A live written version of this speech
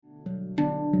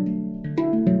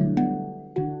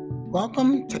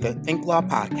Welcome to the Think Law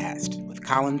Podcast with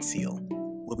Colin Seal,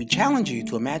 where we challenge you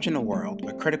to imagine a world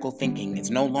where critical thinking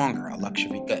is no longer a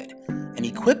luxury good, and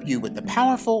equip you with the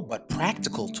powerful but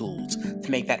practical tools to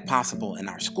make that possible in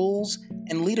our schools,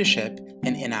 in leadership,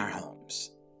 and in our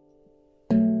homes.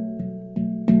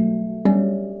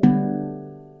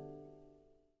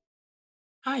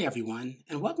 Hi, everyone,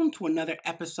 and welcome to another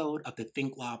episode of the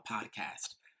Think Law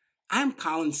Podcast. I'm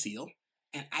Colin Seal,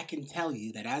 and I can tell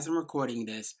you that as I'm recording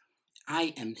this,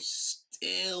 I am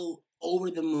still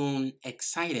over the moon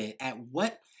excited at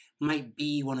what might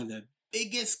be one of the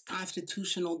biggest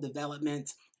constitutional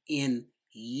developments in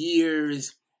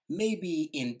years, maybe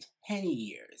in 10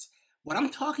 years. What I'm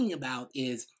talking about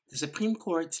is the Supreme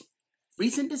Court's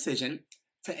recent decision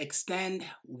to extend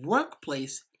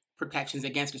workplace protections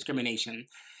against discrimination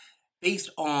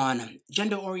based on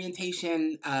gender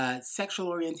orientation, sexual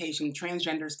orientation,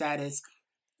 transgender status.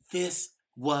 This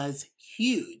was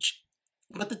huge.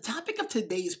 But the topic of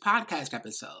today's podcast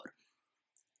episode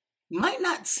might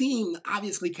not seem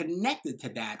obviously connected to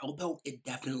that, although it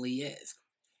definitely is.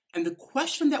 And the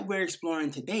question that we're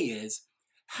exploring today is,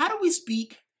 how do we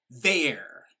speak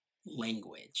their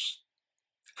language?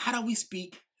 How do we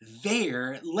speak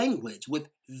their language, with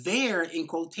their in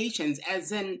quotations,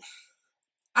 as in,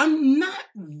 I'm not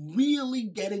really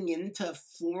getting into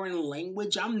foreign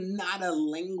language. I'm not a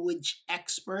language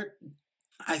expert.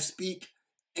 I speak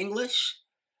English.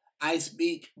 I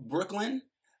speak Brooklyn.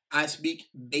 I speak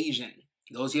Bajan.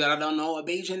 Those of you that don't know what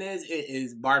Bajan is, it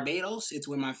is Barbados. It's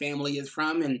where my family is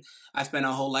from, and I spent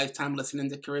a whole lifetime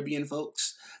listening to Caribbean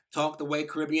folks talk the way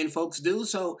Caribbean folks do.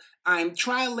 So I'm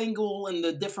trilingual in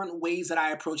the different ways that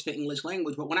I approach the English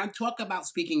language. But when I talk about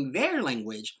speaking their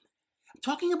language, I'm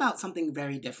talking about something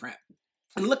very different.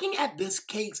 And looking at this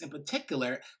case in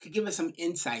particular could give us some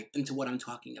insight into what I'm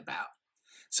talking about.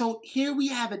 So here we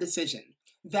have a decision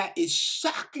that is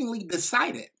shockingly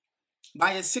decided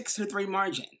by a 6-3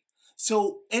 margin.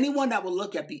 So anyone that will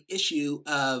look at the issue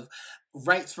of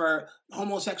rights for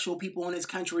homosexual people in this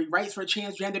country, rights for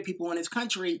transgender people in this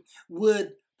country,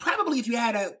 would probably, if you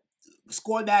had to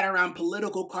score that around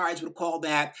political cards, would call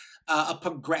that a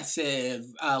progressive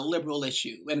liberal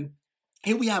issue. And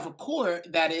here we have a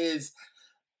court that is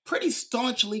pretty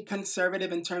staunchly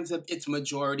conservative in terms of its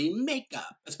majority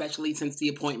makeup, especially since the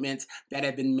appointments that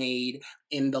have been made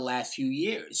in the last few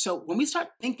years. So when we start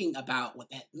thinking about what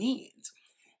that means,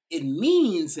 it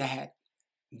means that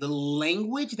the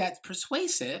language that's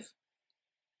persuasive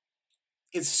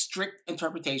is strict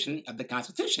interpretation of the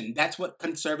Constitution. That's what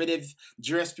conservative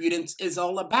jurisprudence is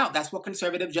all about. That's what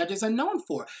conservative judges are known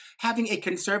for, having a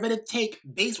conservative take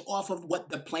based off of what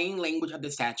the plain language of the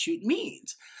statute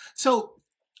means. So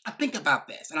I think about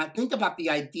this, and I think about the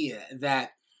idea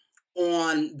that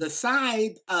on the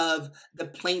side of the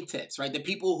plaintiffs, right, the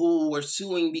people who were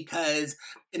suing because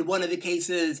in one of the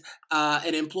cases,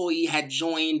 an employee had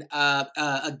joined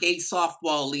a gay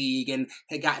softball league and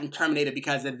had gotten terminated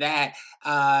because of that.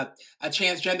 A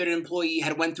transgendered employee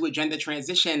had went through a gender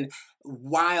transition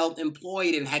while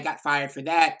employed and had got fired for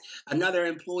that. Another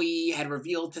employee had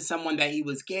revealed to someone that he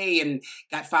was gay and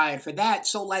got fired for that.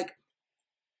 So, like,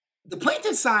 the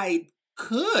plaintiff side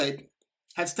could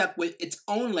have stuck with its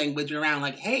own language around,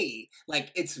 like, hey,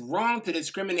 like, it's wrong to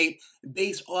discriminate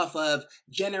based off of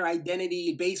gender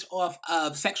identity, based off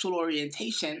of sexual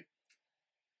orientation,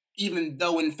 even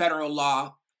though in federal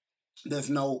law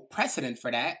there's no precedent for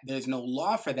that, there's no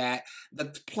law for that.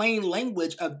 The plain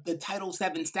language of the Title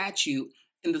VII statute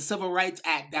in the Civil Rights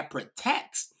Act that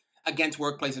protects against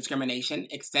workplace discrimination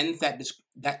extends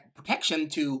that protection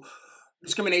to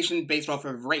discrimination based off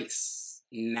of race,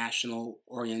 national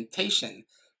orientation,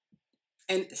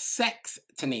 and sex,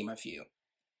 to name a few.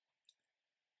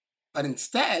 But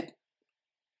instead,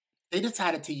 they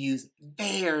decided to use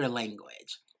their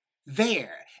language.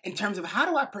 Their, in terms of how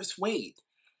do I persuade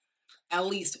at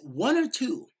least one or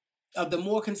two of the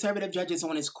more conservative judges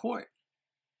on his court?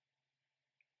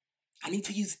 I need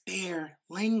to use their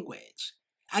language.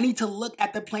 I need to look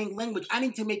at the plain language. I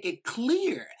need to make it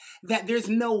clear that there's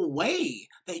no way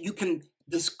that you can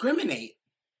discriminate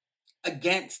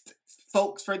against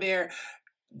folks for their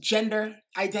gender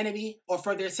identity or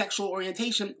for their sexual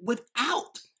orientation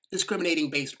without discriminating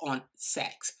based on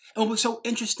sex. And it was so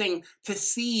interesting to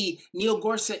see Neil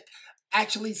Gorsuch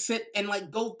actually sit and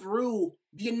like go through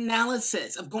the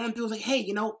analysis of going through, like, hey,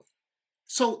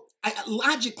 so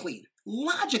logically,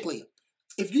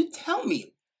 if you tell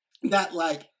me that,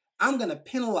 like, I'm going to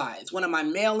penalize one of my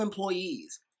male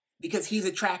employees because he's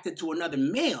attracted to another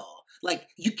male, like,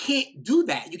 you can't do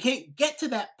that. You can't get to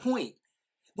that point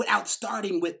without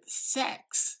starting with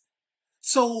sex.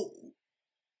 So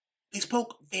They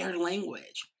spoke their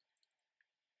language.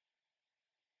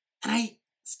 And I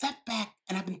stepped back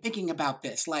and I've been thinking about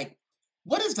this. Like,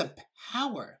 what is the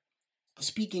power of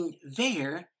speaking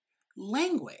their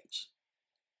language?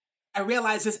 I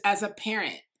realize this as a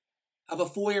parent of a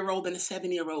 4-year old and a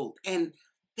 7-year old. And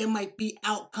there might be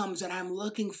outcomes that I'm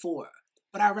looking for.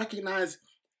 But I recognize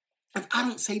if I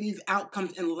don't say these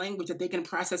outcomes in language that they can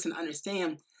process and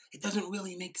understand, it doesn't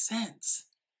really make sense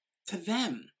to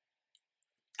them.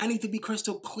 I need to be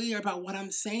crystal clear about what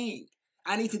I'm saying.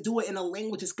 I need to do it in a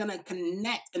language that's going to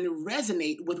connect and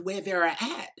resonate with where they're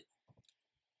at.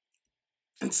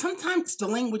 And sometimes the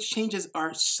language changes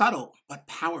are subtle but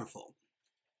powerful.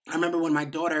 I remember when my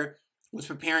daughter was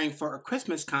preparing for a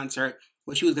Christmas concert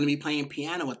where she was going to be playing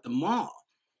piano at the mall.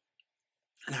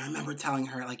 And I remember telling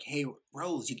her, like, hey,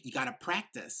 Rose, you got to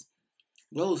practice.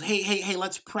 Rose, hey,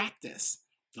 let's practice.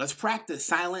 Let's practice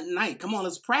Silent Night. Come on,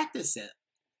 let's practice it.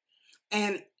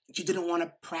 And she didn't want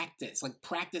to practice. Like,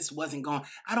 practice wasn't going.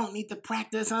 I don't need to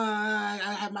practice. I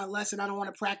have my lesson. I don't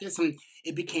want to practice. And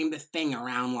it became this thing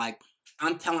around, like,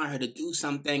 I'm telling her to do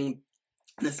something.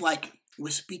 And it's like we're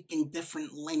speaking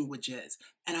different languages.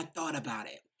 And I thought about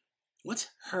it. What's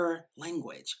her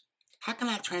language? How can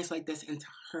I translate this into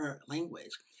her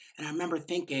language? And I remember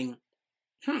thinking,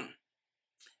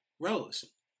 Rose,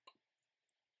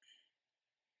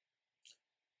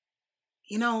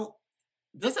 you know,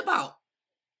 there's about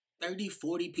 30,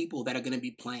 40 people that are going to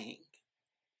be playing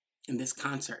in this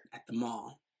concert at the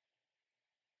mall.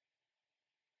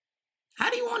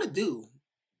 How do you want to do?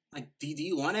 Like, do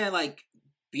you want to, like,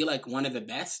 be like one of the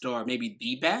best or maybe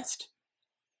the best?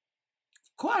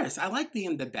 Of course, I like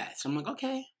being the best. I'm like,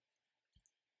 okay.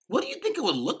 What do you think it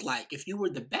would look like if you were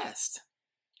the best?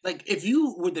 Like, if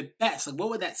you were the best, like, what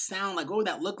would that sound like? What would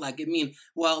that look like? I mean,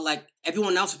 well, like,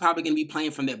 everyone else is probably going to be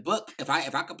playing from their book. If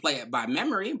I could play it by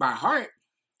memory, by heart,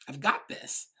 I've got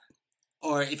this.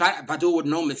 Or if I do it with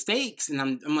no mistakes, and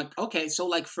I'm like, okay, so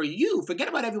like for you, forget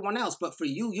about everyone else, but for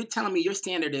you, you're telling me your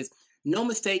standard is no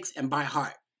mistakes and by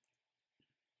heart.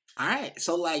 All right,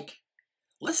 so like,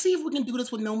 let's see if we can do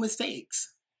this with no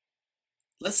mistakes.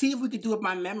 Let's see if we can do it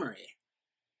by memory.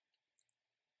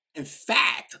 In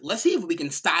fact, let's see if we can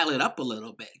style it up a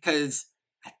little bit, because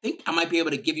I think I might be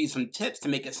able to give you some tips to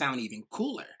make it sound even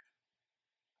cooler.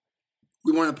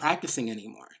 We weren't practicing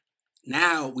anymore.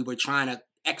 Now we were trying to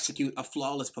execute a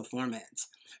flawless performance.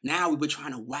 Now we were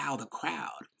trying to wow the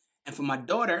crowd. And for my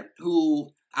daughter, who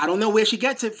I don't know where she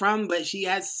gets it from, but she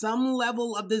has some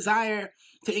level of desire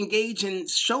to engage in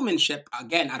showmanship.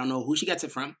 Again, I don't know who she gets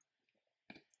it from.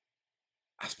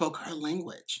 I spoke her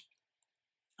language.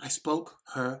 I spoke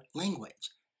her language.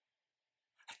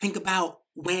 Think about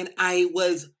when I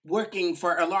was working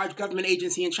for a large government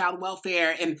agency in child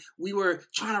welfare, and we were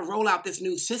trying to roll out this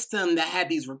new system that had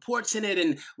these reports in it,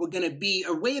 and we're going to be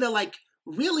a way to like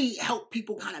really help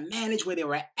people kind of manage where they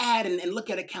were at and look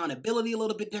at accountability a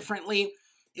little bit differently.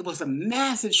 It was a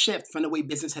massive shift from the way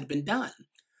business had been done.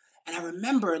 And I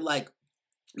remember like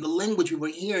the language we were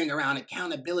hearing around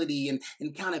accountability and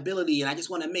accountability, and I just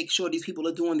want to make sure these people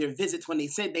are doing their visits when they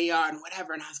said they are and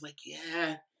whatever. And I was like,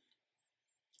 yeah,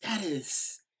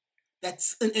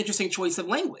 that's an interesting choice of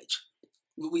language.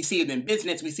 We see it in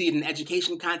business, we see it in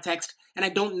education context, and I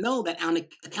don't know that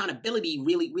accountability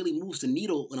really moves the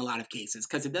needle in a lot of cases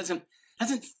because it doesn't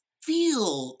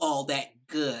feel all that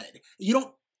good. You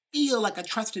don't feel like a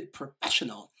trusted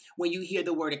professional when you hear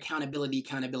the word accountability,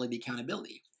 accountability,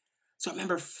 accountability. So I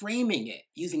remember framing it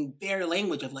using their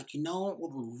language of like, what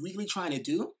we're really trying to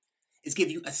do is give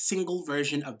you a single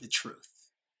version of the truth.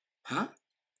 Huh?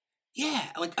 Yeah,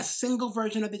 like a single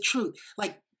version of the truth.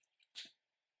 Like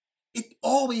it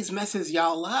always messes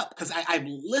y'all up because I've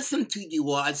listened to you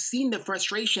all. I've seen the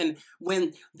frustration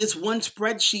when this one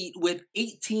spreadsheet with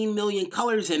 18 million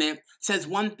colors in it says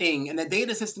one thing, and the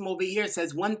data system over here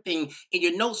says one thing, and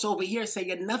your notes over here say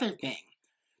another thing.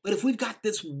 But if we've got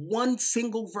this one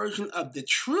single version of the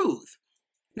truth,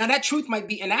 now that truth might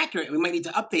be inaccurate. We might need to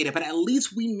update it, but at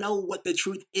least we know what the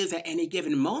truth is at any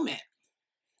given moment.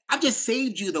 I've just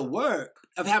saved you the work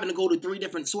of having to go to 3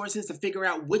 different sources to figure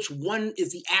out which one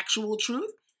is the actual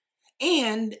truth.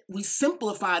 And we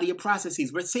simplify your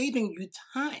processes. We're saving you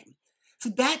time. So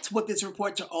that's what this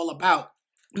reports are all about,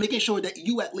 making sure that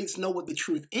you at least know what the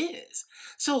truth is.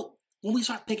 So when we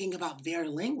start thinking about their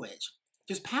language,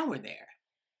 there's power there.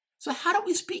 So how do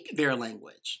we speak their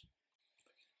language?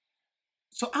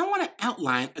 So I want to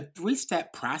outline a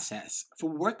 3-step process for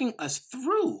working us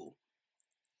through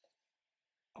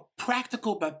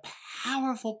practical but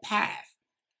powerful path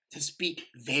to speak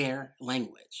their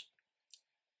language.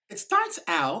 It starts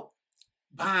out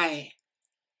by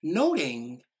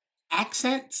noting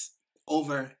accents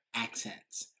over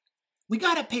accents. We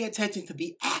got to pay attention to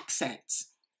the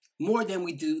accents more than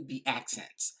we do the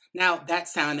accents. Now, that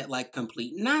sounded like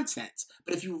complete nonsense,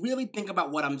 but if you really think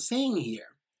about what I'm saying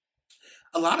here,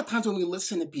 a lot of times when we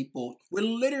listen to people, we're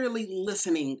literally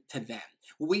listening to them.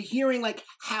 We're hearing like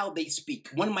how they speak.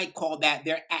 One might call that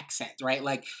their accent, right?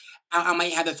 Like I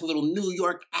might have this little New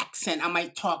York accent. I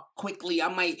might talk quickly.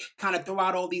 I might kind of throw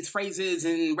out all these phrases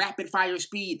in rapid fire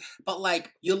speed. But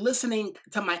like you're listening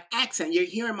to my accent, you're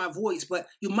hearing my voice, but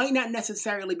you might not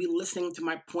necessarily be listening to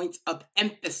my points of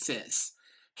emphasis.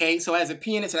 Okay, so as a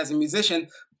pianist, as a musician,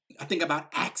 I think about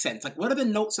accents. Like, what are the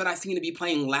notes that I seem to be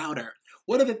playing louder?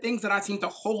 What are the things that I seem to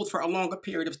hold for a longer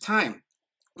period of time?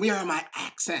 Where are my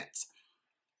accents?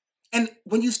 And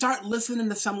when you start listening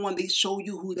to someone, they show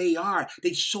you who they are.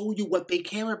 They show you what they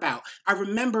care about. I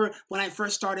remember when I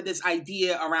first started this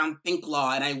idea around think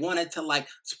law and I wanted to like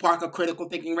spark a critical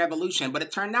thinking revolution, but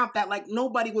it turned out that like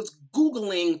nobody was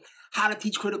Googling how to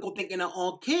teach critical thinking to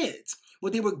all kids.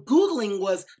 What they were Googling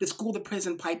was the school to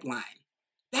prison pipeline.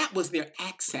 That was their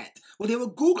accent. What they were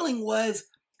Googling was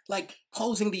like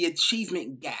closing the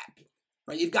achievement gap,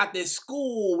 right? You've got this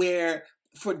school where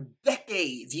for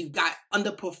decades you've got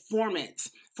underperformance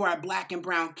for our black and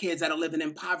brown kids that are living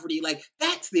in poverty. Like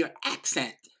that's their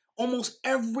accent. Almost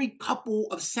every couple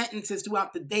of sentences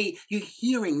throughout the day, you're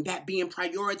hearing that being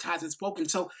prioritized and spoken.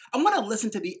 So I want to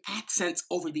listen to the accents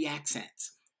over the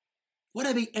accents. What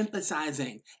are they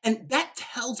emphasizing? And that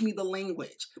tells me the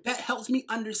language. That helps me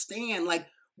understand, like,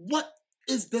 what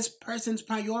is this person's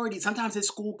priority? Sometimes it's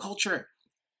school culture.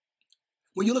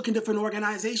 When you look in different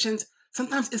organizations,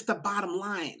 sometimes it's the bottom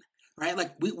line, right?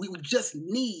 Like, we just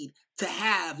need to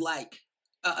have, like,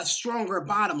 a stronger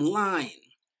bottom line.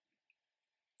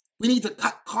 We need to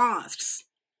cut costs.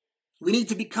 We need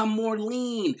to become more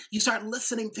lean. You start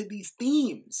listening to these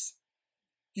themes.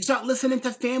 You start listening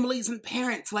to families and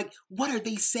parents. Like, what are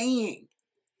they saying?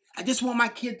 I just want my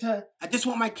kid to, I just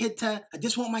want my kid to, I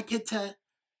just want my kid to.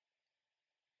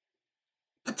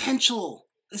 Potential.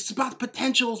 It's about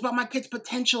potential. It's about my kid's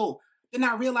potential. They're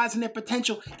not realizing their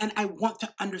potential. And I want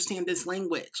to understand this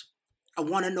language. I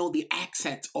want to know the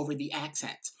accents over the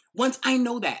accents. Once I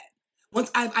know that, once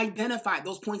I've identified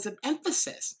those points of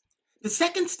emphasis, the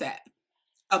second step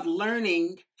of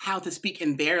learning how to speak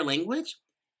in their language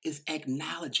is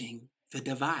acknowledging the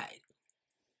divide,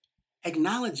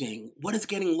 acknowledging what is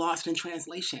getting lost in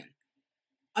translation,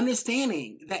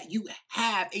 understanding that you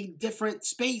have a different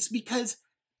space because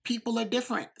people are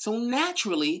different. So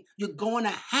naturally, you're going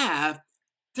to have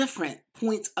different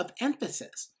points of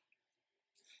emphasis.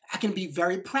 I can be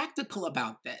very practical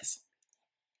about this.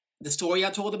 The story I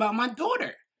told about my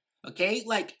daughter, okay?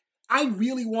 Like, I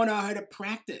really wanted her to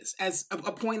practice as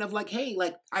a point of like, hey,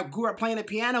 like I grew up playing the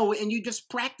piano and you just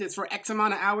practice for X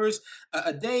amount of hours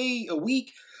a day, a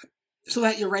week, so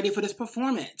that you're ready for this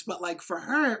performance. But like for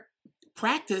her,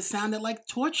 practice sounded like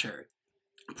torture.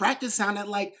 Practice sounded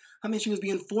like something she was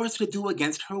being forced to do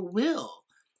against her will.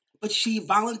 But she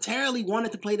voluntarily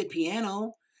wanted to play the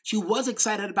piano. She was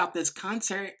excited about this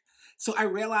concert. So I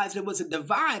realized there was a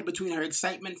divide between her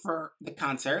excitement for the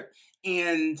concert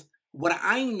and what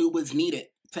I knew was needed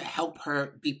to help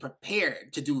her be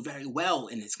prepared to do very well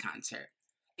in this concert.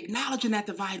 Acknowledging that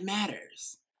divide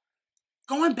matters.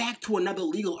 Going back to another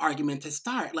legal argument to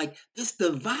start, like this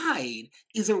divide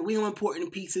is a real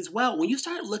important piece as well. When you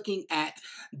start looking at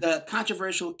the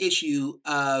controversial issue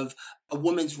of a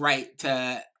woman's right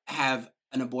to have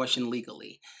an abortion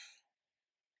legally,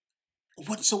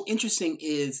 what's so interesting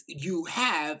is you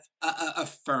have a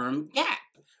firm gap,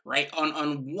 right?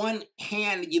 On one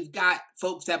hand, you've got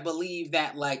folks that believe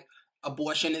that like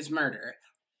abortion is murder.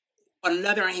 On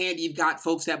another hand, you've got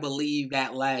folks that believe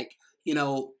that like, you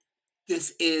know,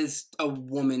 this is a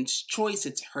woman's choice.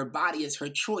 It's her body, it's her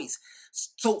choice.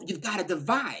 So you've got a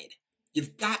divide.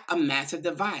 You've got a massive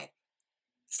divide.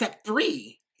 Step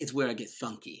three is where it gets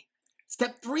funky.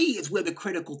 Step three is where the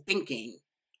critical thinking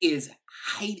is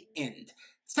heightened.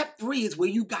 Step three is where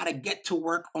you got to get to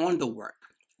work on the work.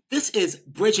 This is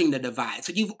bridging the divide.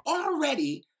 So you've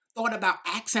already thought about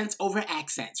accents over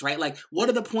accents, right? Like, what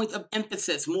are the points of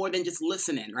emphasis more than just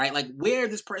listening, right? Like, where is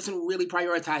this person really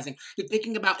prioritizing? You're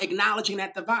thinking about acknowledging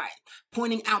that divide,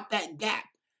 pointing out that gap,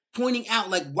 pointing out,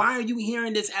 like, why are you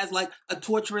hearing this as like a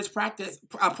torturous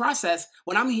process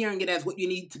when I'm hearing it as what you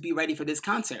need to be ready for this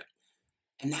concert?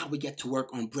 And now we get to work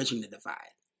on bridging the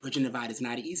divide. Bridging the divide is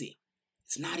not easy.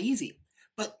 It's not easy.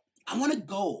 But I want to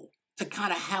go to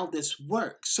kind of how this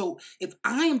works. So if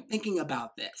I am thinking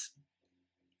about this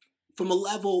from a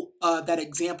level of that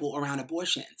example around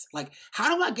abortions, like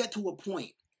how do I get to a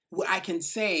point where I can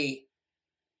say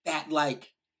that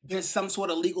like there's some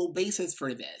sort of legal basis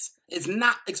for this. It's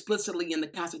not explicitly in the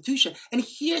Constitution. And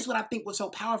here's what I think was so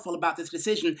powerful about this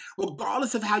decision,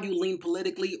 regardless of how you lean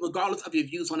politically, regardless of your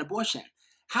views on abortion.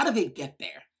 How did they get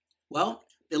there? Well,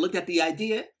 they looked at the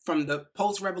idea from the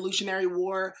post-Revolutionary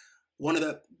War. One of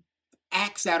the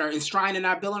acts that are enshrined in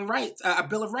our Bill of Rights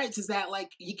is that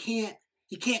like you can't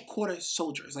quarter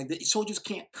soldiers. Like the soldiers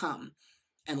can't come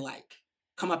and like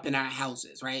come up in our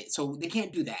houses, right? So they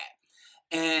can't do that.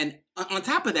 And on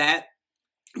top of that,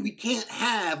 we can't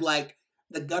have like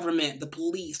the government, the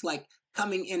police, like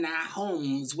coming in our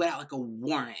homes without like a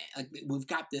warrant. Like we've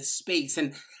got this space,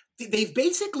 and they've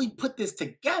basically put this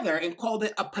together and called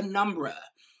it a penumbra.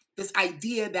 This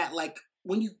idea that like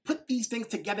when you put these things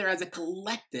together as a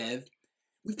collective,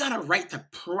 we've got a right to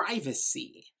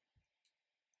privacy.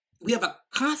 We have a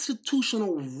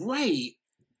constitutional right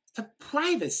to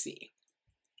privacy,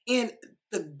 and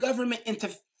the government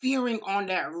interfering on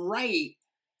that right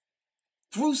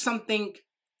through something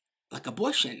like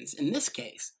abortions in this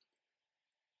case,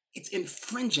 it's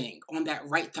infringing on that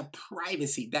right to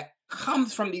privacy that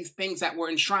comes from these things that were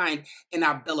enshrined in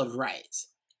our Bill of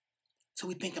Rights. So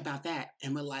we think about that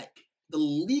and we're like, the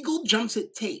legal jumps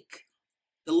it take,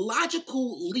 the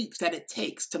logical leaps that it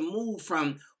takes to move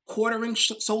from quartering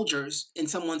soldiers in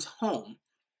someone's home,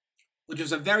 which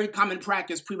was a very common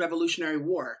practice pre-Revolutionary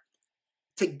War,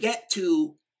 to get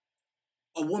to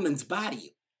a woman's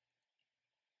body.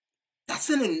 That's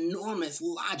an enormous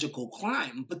logical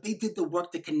climb, but they did the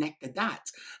work to connect the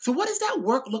dots. So what does that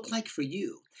work look like for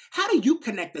you? How do you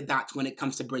connect the dots when it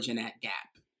comes to bridging that gap?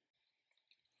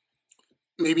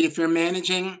 Maybe if you're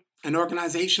managing an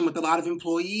organization with a lot of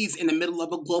employees in the middle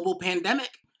of a global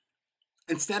pandemic,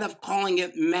 instead of calling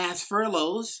it mass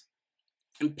furloughs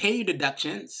and pay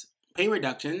reductions,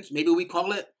 maybe we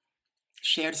call it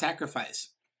shared sacrifice.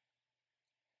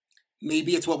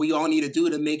 Maybe it's what we all need to do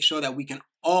to make sure that we can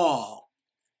all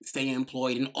stay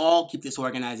employed and all keep this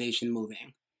organization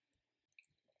moving.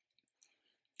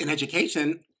 In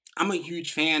education, I'm a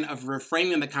huge fan of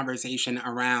reframing the conversation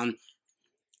around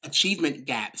achievement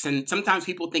gaps. And sometimes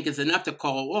people think it's enough to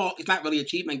call, well, it's not really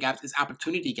achievement gaps, it's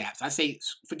opportunity gaps. I say,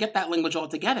 forget that language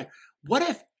altogether. What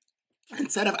if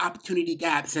instead of opportunity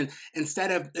gaps and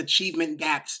instead of achievement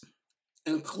gaps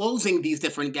and closing these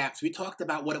different gaps, we talked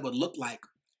about what it would look like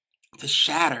to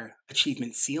shatter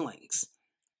achievement ceilings?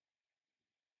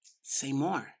 Say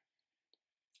more.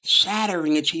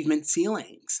 Shattering achievement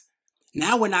ceilings.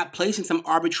 Now we're not placing some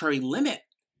arbitrary limit.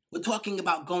 We're talking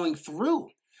about going through.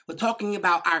 We're talking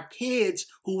about our kids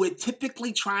who we're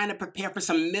typically trying to prepare for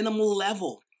some minimal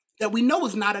level that we know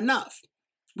is not enough.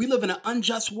 We live in an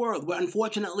unjust world where,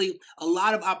 unfortunately, a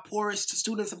lot of our poorest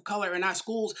students of color in our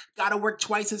schools got to work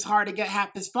twice as hard to get half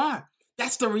as far.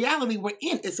 That's the reality we're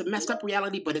in. It's a messed up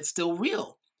reality, but it's still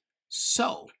real.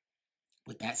 So,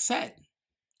 with that said,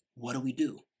 what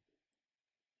do?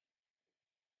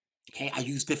 Okay, I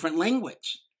use different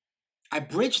language. I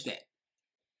bridged it.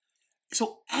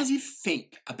 So, as you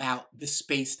think about the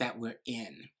space that we're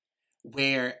in,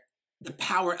 where the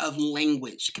power of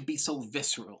language can be so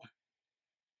visceral,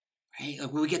 right?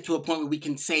 Like when we get to a point where we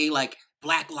can say, like,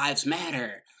 Black Lives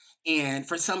Matter, and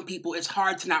for some people, it's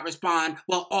hard to not respond,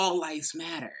 well, all lives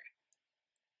matter.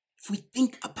 If we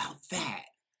think about that,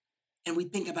 and we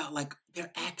think about, like,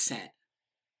 their accent,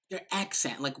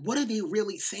 like, what are they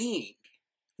really saying?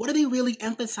 What are they really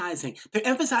emphasizing? They're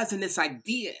emphasizing this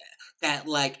idea that,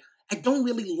 like, I don't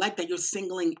really like that you're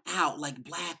singling out, like,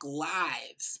 Black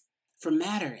lives for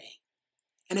mattering.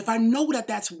 And if I know that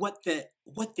that's what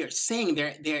they're saying,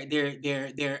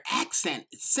 their accent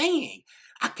is saying,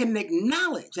 I can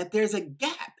acknowledge that there's a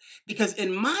gap. Because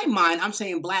in my mind, I'm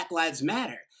saying Black Lives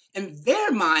Matter. In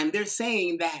their mind, they're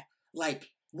saying that,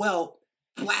 like, well,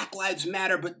 Black Lives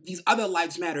Matter, but these other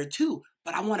lives matter too.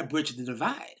 But I want to bridge the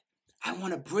divide. I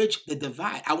want to bridge the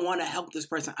divide. I want to help this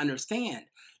person understand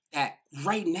that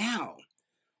right now,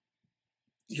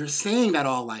 you're saying that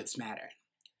all lives matter.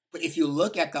 But if you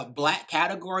look at the Black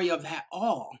category of that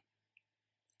all,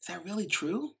 is that really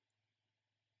true?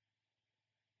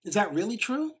 Is that really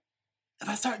true? If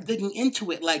I start digging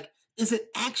into it, like, is it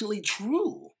actually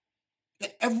true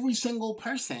that every single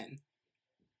person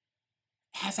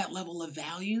has that level of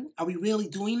value? Are we really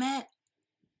doing that?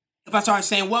 If I start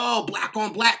saying, whoa, Black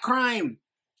on Black crime,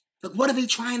 like, what are they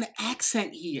trying to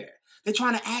accent here? They're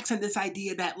trying to accent this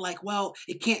idea that, like, well,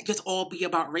 it can't just all be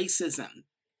about racism.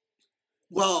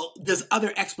 Well, there's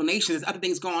other explanations, there's other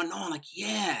things going on. Like,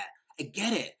 yeah, I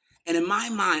get it. And in my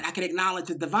mind, I can acknowledge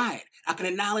the divide. I can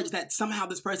acknowledge that somehow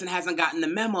this person hasn't gotten the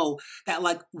memo that,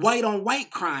 like, white on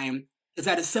white crime is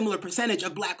at a similar percentage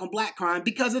of black on black crime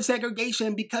because of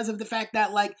segregation, because of the fact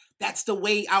that, like, that's the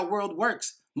way our world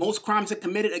works. Most crimes are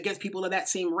committed against people of that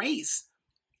same race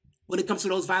when it comes to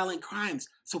those violent crimes.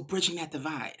 So bridging that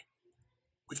divide,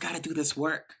 we've got to do this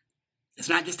work. It's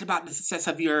not just about the success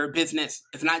of your business.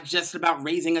 It's not just about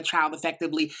raising a child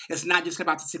effectively. It's not just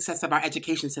about the success of our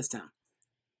education system.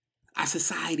 Our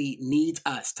society needs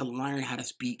us to learn how to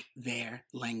speak their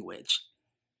language.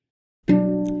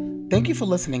 Thank you for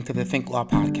listening to the Think Law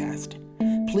Podcast.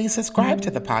 Please subscribe to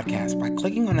the podcast by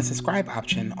clicking on the subscribe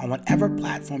option on whatever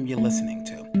platform you're listening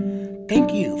to.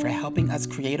 Thank you for helping us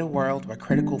create a world where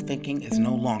critical thinking is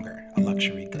no longer a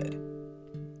luxury good.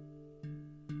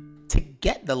 To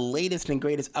get the latest and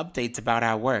greatest updates about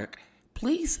our work,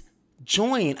 please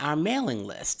join our mailing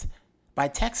list by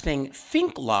texting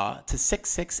Think Law to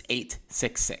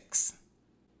 66866.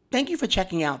 Thank you for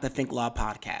checking out the Think Law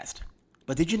Podcast.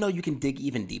 But did you know you can dig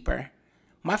even deeper?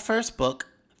 My first book,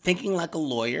 Thinking Like a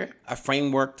Lawyer, a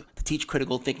framework to teach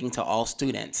critical thinking to all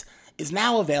students, is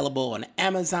now available on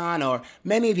Amazon or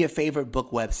many of your favorite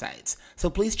book websites. So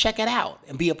please check it out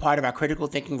and be a part of our critical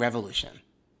thinking revolution.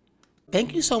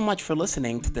 Thank you so much for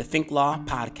listening to the Think Law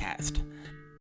Podcast.